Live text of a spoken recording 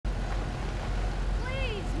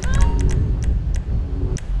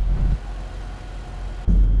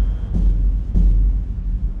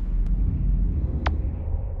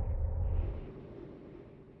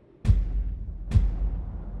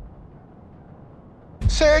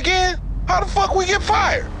Say again? How the fuck we get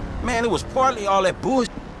fired? Man, it was partly all that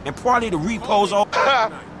bullshit and partly the repos all...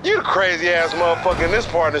 You the crazy-ass motherfucker in this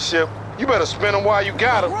partnership. You better spend them while you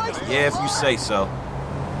got them. Yeah, if you say so.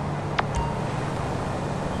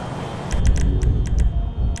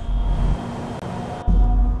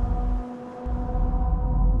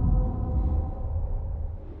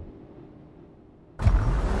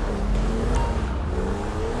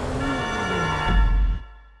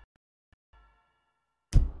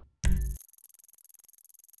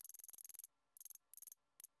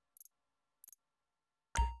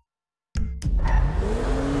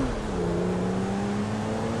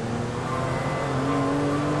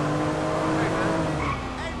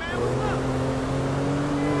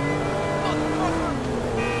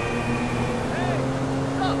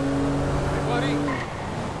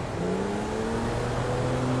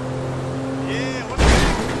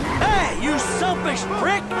 Selfish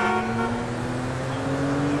prick!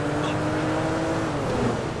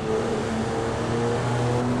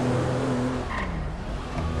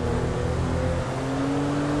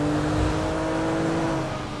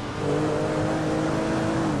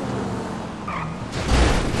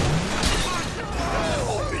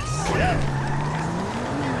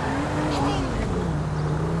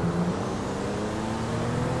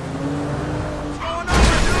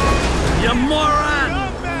 You moron!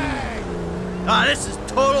 Ah, this is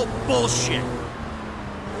total bullshit.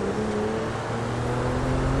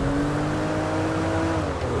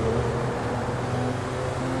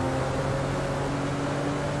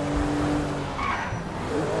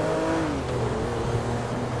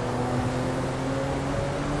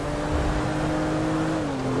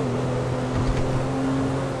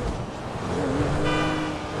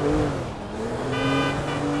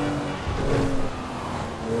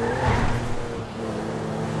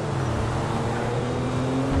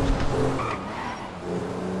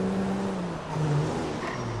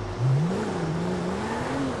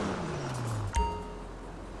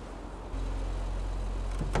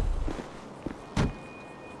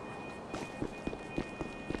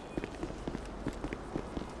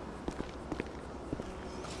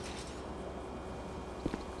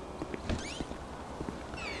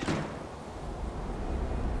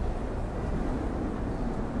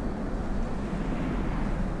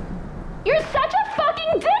 You're such a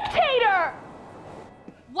fucking dictator!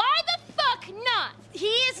 Why the fuck not? He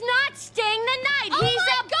is not staying the night. Oh He's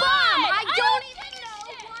a God. Bum. I don't even know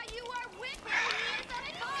why you are with him.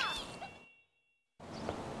 He is a bum.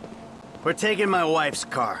 We're taking my wife's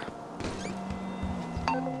car.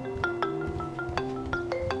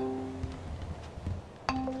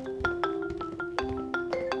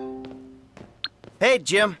 Hey,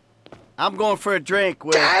 Jim. I'm going for a drink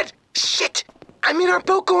with... Dad? Shit! I'm in our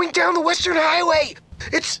boat going down the Western Highway!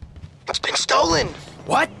 It's been stolen!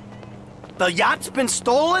 What? The yacht's been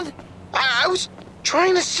stolen? I was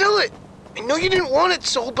trying to sell it. I know you didn't want it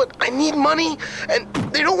sold, but I need money, and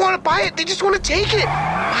they don't want to buy it, they just want to take it!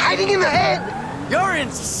 I'm hiding in the head! You're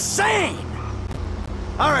insane!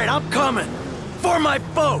 Alright, I'm coming. For my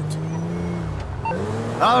boat!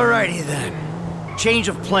 Alrighty then. Change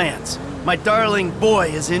of plans. My darling boy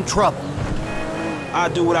is in trouble. I'll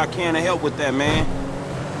do what I can to help with that, man.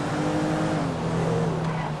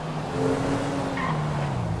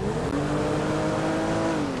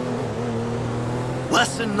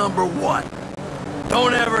 Lesson number 1.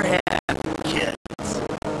 Don't ever have kids.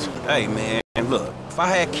 Hey, man, look, if I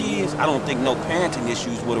had kids, I don't think no parenting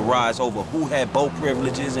issues would arise over who had boat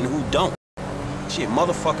privileges and who don't. Shit,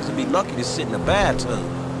 motherfuckers would be lucky to sit in a bathtub.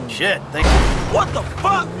 Shit, what the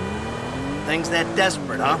fuck? Things that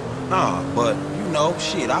desperate, huh? Nah, but, you know,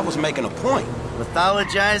 shit, I was making a point.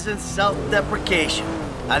 Mythologizing self-deprecation.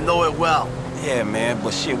 I know it well. Yeah, man,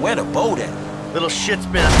 but shit, where the boat at? Little shit's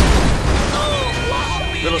been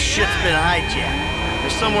hijacked. They're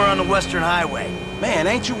somewhere on the Western Highway. Man,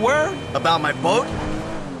 ain't you worried? About my boat?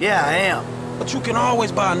 Yeah, I am. But you can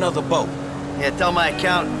always buy another boat. Yeah, tell my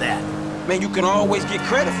accountant that. Man, you can always get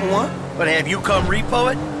credit for one. But have you come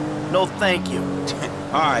repo it? No, thank you.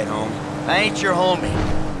 All right, homie. I ain't your homie.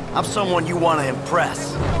 I'm someone you want to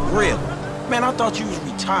impress. Really? Man, I thought you was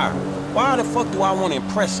retired. Why the fuck do I want to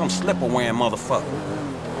impress some slipper-wearing motherfucker?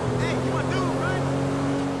 Hey, you a dude, right?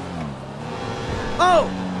 Oh!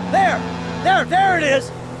 There it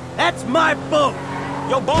is! That's my boat!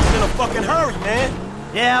 Your boat's in a fucking hurry, man.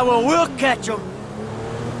 Yeah, well, we'll catch him.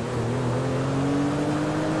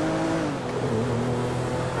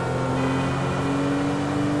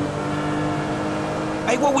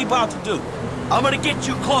 Hey, what we about to do? I'm gonna get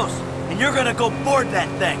you close, and you're gonna go board that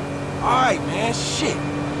thing. All right, man, shit.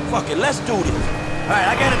 Fuck it, let's do this. Alright,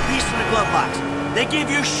 I got a piece in the glove box. They give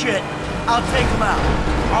you shit, I'll take them out.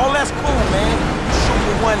 All that's cool, man. You shoot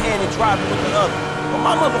with one hand and drive with the other. But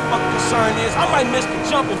my motherfucking concern is I might miss the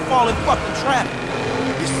jump and fall in fucking traffic.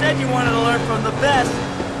 You said you wanted to learn from the best.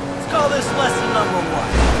 Let's call this lesson number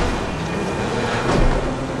 1.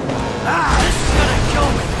 Ah, this is gonna kill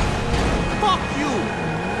me. Fuck you.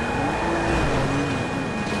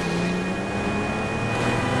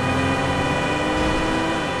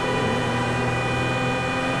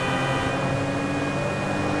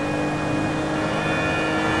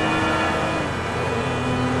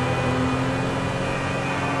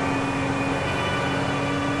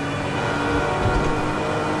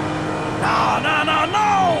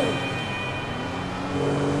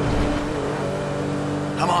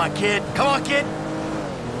 Come on, kid. Come on, kid.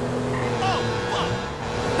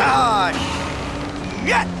 Ah,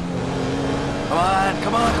 shit! Come on,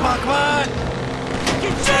 come on, come on, come on!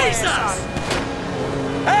 Jesus!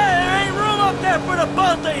 Hey, there ain't room up there for the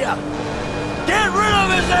both of you! Get rid of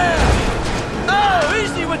his ass! Oh,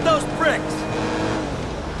 easy with those pricks!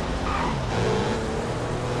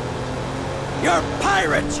 You're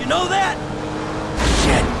pirates, you know that?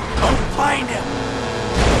 Shit! Don't find him!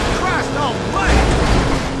 Christ almighty!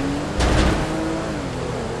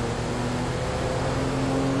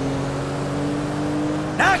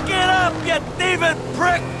 Knock it up, you thieving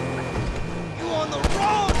prick! You on the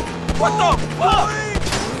road! What the fuck?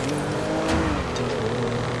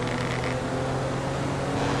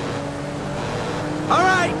 All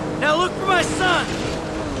right, now look for my son.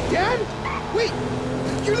 Dad? Wait,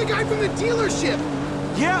 you're the guy from the dealership.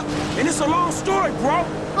 Yeah, and it's a long story, bro.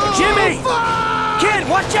 Oh, Jimmy! fuck! Kid,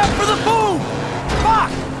 watch out for the boom!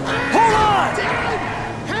 Fuck! Hold on! Dad!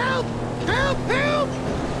 Help! Help! Help!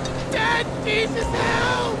 Dad! Jesus,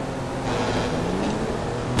 help!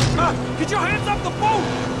 Get your hands off the boat!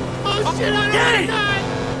 Oh, shit, I Daddy! don't die!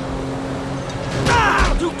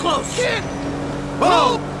 Ah! Too close! Kid!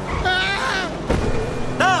 Whoa! Ah!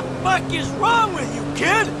 The fuck is wrong with you,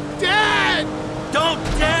 kid? Dad! Don't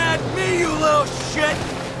dad me, you little shit!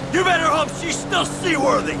 You better hope she's still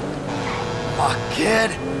seaworthy! Fuck,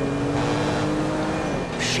 kid!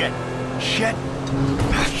 Shit! Shit!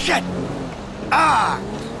 Ah, shit! Ah!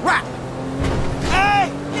 Crap!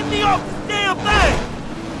 Hey! Get me off this damn thing!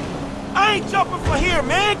 I ain't jumping for here,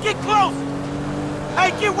 man! Get close!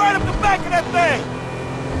 Hey, get right up the back of that thing!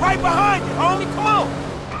 Right behind you, homie! Come on!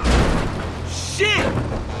 Shit!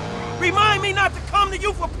 Remind me not to come to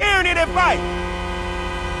you for parenting advice!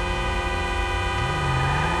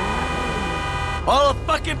 All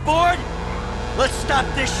fucking board? Let's stop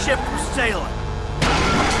this ship from sailing.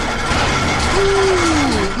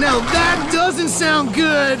 Ooh, now that doesn't sound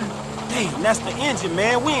good! Damn, that's the engine,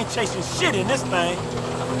 man. We ain't chasing shit in this thing.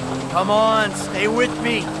 Come on, stay with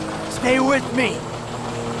me. Stay with me.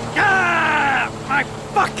 Ah! My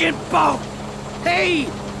fucking boat! Hey!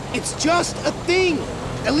 It's just a thing!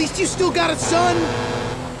 At least you still got a son!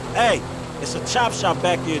 Hey, it's a chop shop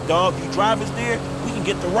back there, dog. You drive us there, we can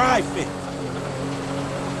get the ride fit.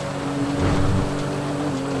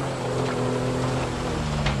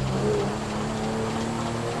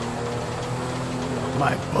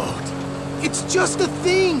 My boat. It's just a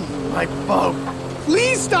thing! My boat.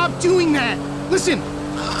 Please stop doing that! Listen,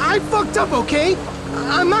 I fucked up, okay?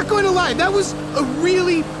 I'm not going to lie, that was a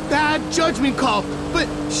really bad judgment call. But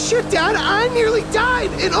shit, Dad, I nearly died,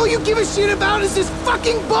 and all you give a shit about is this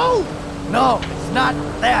fucking boat! No, it's not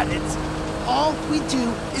that. It's... All we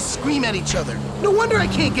do is scream at each other. No wonder I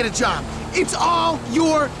can't get a job. It's all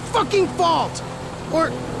your fucking fault!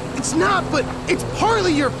 Or, it's not, but it's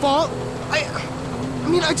partly your fault. I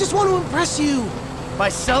mean, I just want to impress you. By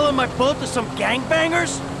selling my boat to some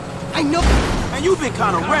gangbangers? I know... Man, you've been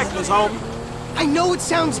kind of reckless, homie. I know it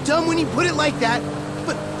sounds dumb when you put it like that,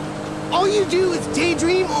 but all you do is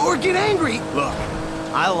daydream or get angry. Look,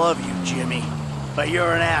 I love you, Jimmy, but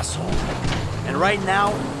you're an asshole. And right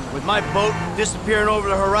now, with my boat disappearing over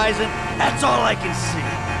the horizon, that's all I can see.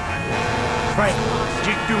 Frank, could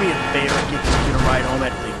you do me a favor and get this kid a ride home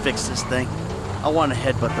after they fix this thing? I want to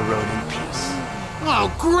headbutt the road in peace.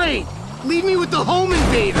 Oh, great! Leave me with the home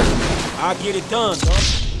invader! I'll get it done, dog.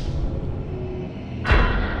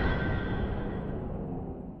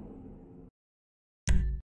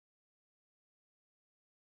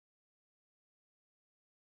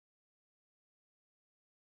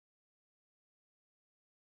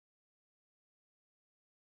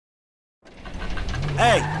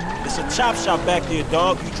 Hey, it's a chop shop back there,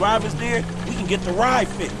 dog. You drive us there, we can get the ride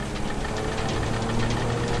fit.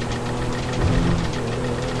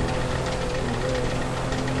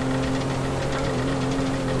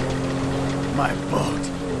 My boat.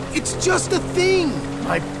 It's just a thing.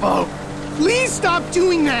 My boat. Please stop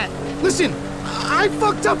doing that. Listen, I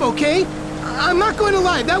fucked up, okay? I'm not going to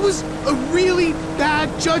lie, that was a really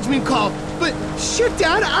bad judgment call. But shit,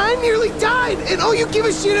 Dad, I nearly died, and all you give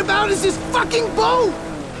a shit about is this fucking boat!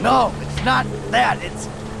 No, it's not that, it's...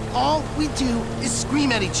 All we do is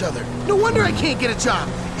scream at each other. No wonder I can't get a job.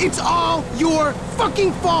 It's all your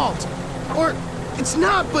fucking fault. Or, it's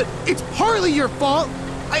not, but it's partly your fault.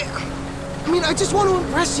 I mean, I just want to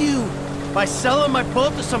impress you. By selling my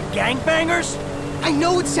boat to some gangbangers? I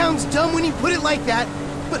know it sounds dumb when you put it like that,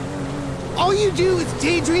 but all you do is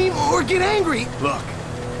daydream or get angry. Look,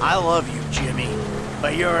 I love you, Jimmy,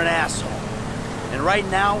 but you're an asshole. And right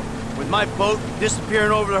now, with my boat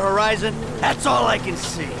disappearing over the horizon, that's all I can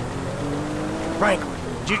see. Franklin,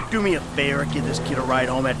 would you do me a favor and give this kid a ride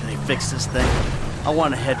home after they fix this thing? I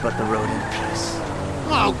want to headbutt the road in peace.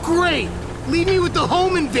 Oh, great! Leave me with the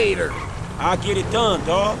home invader! I'll get it done,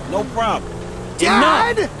 dog. No problem.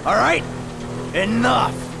 Dad! Enough, all right?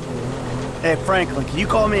 Enough! Hey, Franklin, can you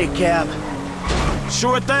call me a cab?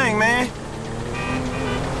 Sure thing, man.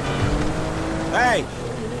 Hey,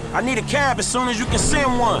 I need a cab as soon as you can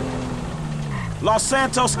send one. Los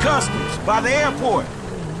Santos Customs, by the airport.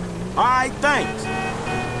 All right, thanks.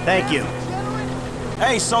 Thank you.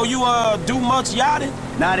 Hey, so you, do much yachting?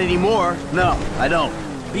 Not anymore. No, I don't.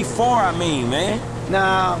 Before, I mean, man.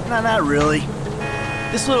 No, not really.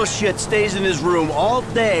 This little shit stays in his room all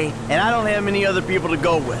day, and I don't have many other people to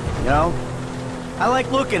go with, you know? I like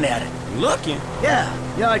looking at it. Looking? Yeah,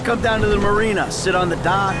 you know, I come down to the marina, sit on the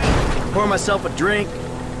dock, pour myself a drink,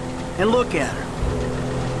 and look at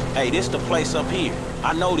her. Hey, this the place up here.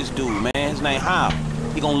 I know this dude, man. His name Hal.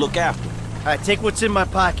 He gonna look after me. All right, take what's in my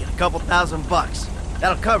pocket, a couple $1,000.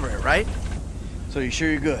 That'll cover it, right? So you sure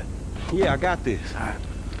you're good? Yeah, I got this. All right.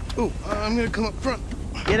 Ooh, I'm gonna come up front.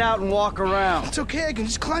 Get out and walk around. It's okay, I can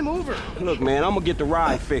just climb over. Look, man, I'm gonna get the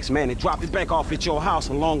ride fixed, man, and drop it back off at your house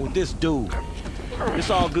along with this dude. It's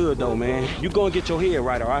all good, though, man. You go and get your head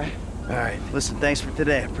right, all right? All right, listen, thanks for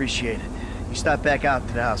today. I appreciate it. You stop back out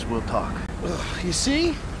to the house, we'll talk. You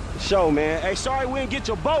see? Show, man. Hey, sorry we didn't get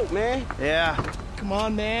your boat, man. Yeah. Come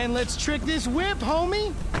on, man, let's trick this whip,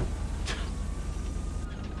 homie.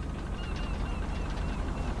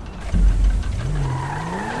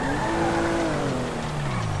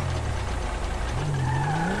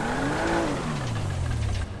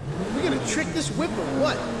 We're gonna trick this whip or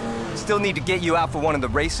what? Still need to get you out for one of the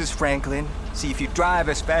races, Franklin. See if you drive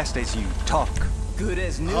as fast as you talk. Good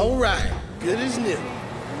as new. All right, good as new.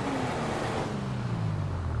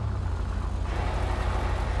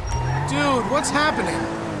 Dude, what's happening?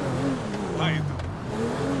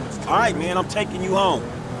 All right, man, I'm taking you home.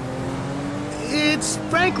 It's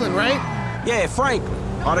Franklin, right? Yeah, Franklin,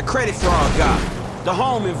 or the credit fraud guy, the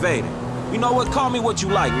home invader. You know what? Call me what you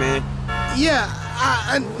like, man. Yeah,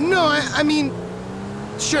 no, I mean,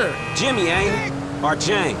 sure. Jimmy, ain't it? Or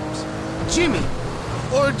James? Jimmy.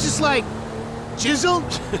 Or just like, Jizzle?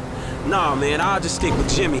 Nah, man, I'll just stick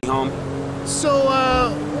with Jimmy, homie. So,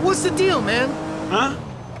 what's the deal, man? Huh?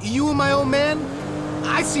 You and my old man?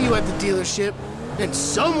 I see you at the dealership, and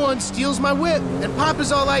someone steals my whip, and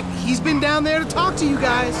Papa's all like, he's been down there to talk to you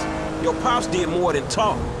guys. Your pops did more than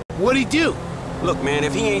talk. What'd he do? Look, man,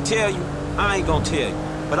 if he ain't tell you, I ain't gonna tell you.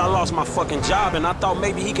 But I lost my fucking job, and I thought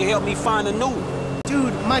maybe he could help me find a new one.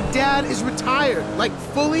 Dude, my dad is retired, like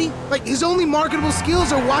fully. Like his only marketable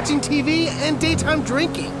skills are watching TV and daytime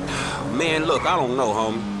drinking. Man, look, I don't know,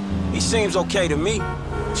 homie. He seems okay to me.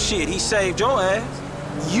 Shit, he saved your ass.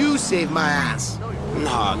 You saved my ass.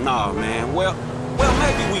 Nah, man. Well,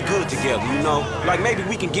 maybe we good together, you know? Like, maybe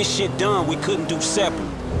we can get shit done we couldn't do separate.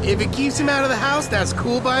 If it keeps him out of the house, that's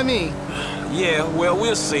cool by me. Yeah, well,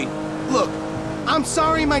 we'll see. Look, I'm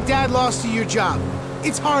sorry my dad lost you your job.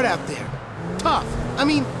 It's hard out there. Tough. I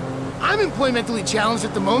mean, I'm employmentally challenged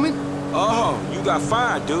at the moment. Oh, you got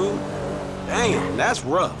fired, dude. Damn, that's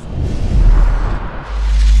rough.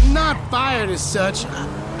 Not fired as such.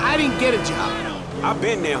 I didn't get a job. I've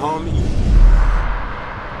been there, homie.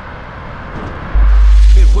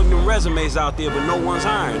 Been putting them resumes out there, but no one's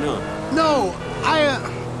hiring, huh? No,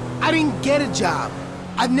 I didn't get a job.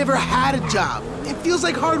 I've never had a job. It feels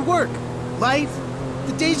like hard work. Life,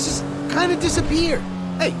 the days just kind of disappear.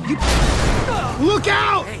 Hey, you... Look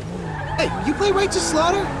out! Hey, you play Righteous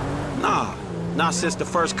Slaughter? Nah, not since the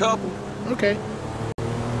first couple. Okay.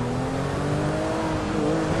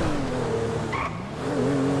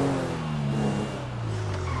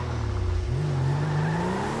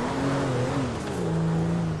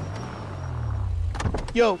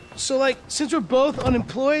 Yo, so like, since we're both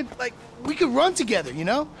unemployed, like, we could run together, you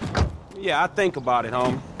know? Yeah, I think about it,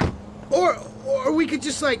 homie. Or we could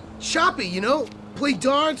just, like, shop it, you know? Play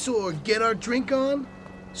darts or get our drink on.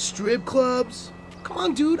 Strip clubs. Come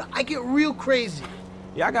on, dude, I get real crazy.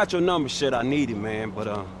 Yeah, I got your number, shit. I need it, man.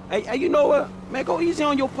 But, hey, you know what? Man, go easy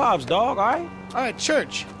on your pops, dog, all right? All right,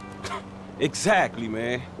 church. Exactly,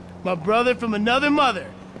 man. My brother from another mother.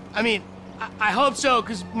 I mean, I hope so,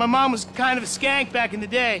 because my mom was kind of a skank back in the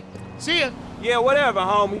day. See ya. Yeah, whatever,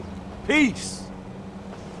 homie. Peace.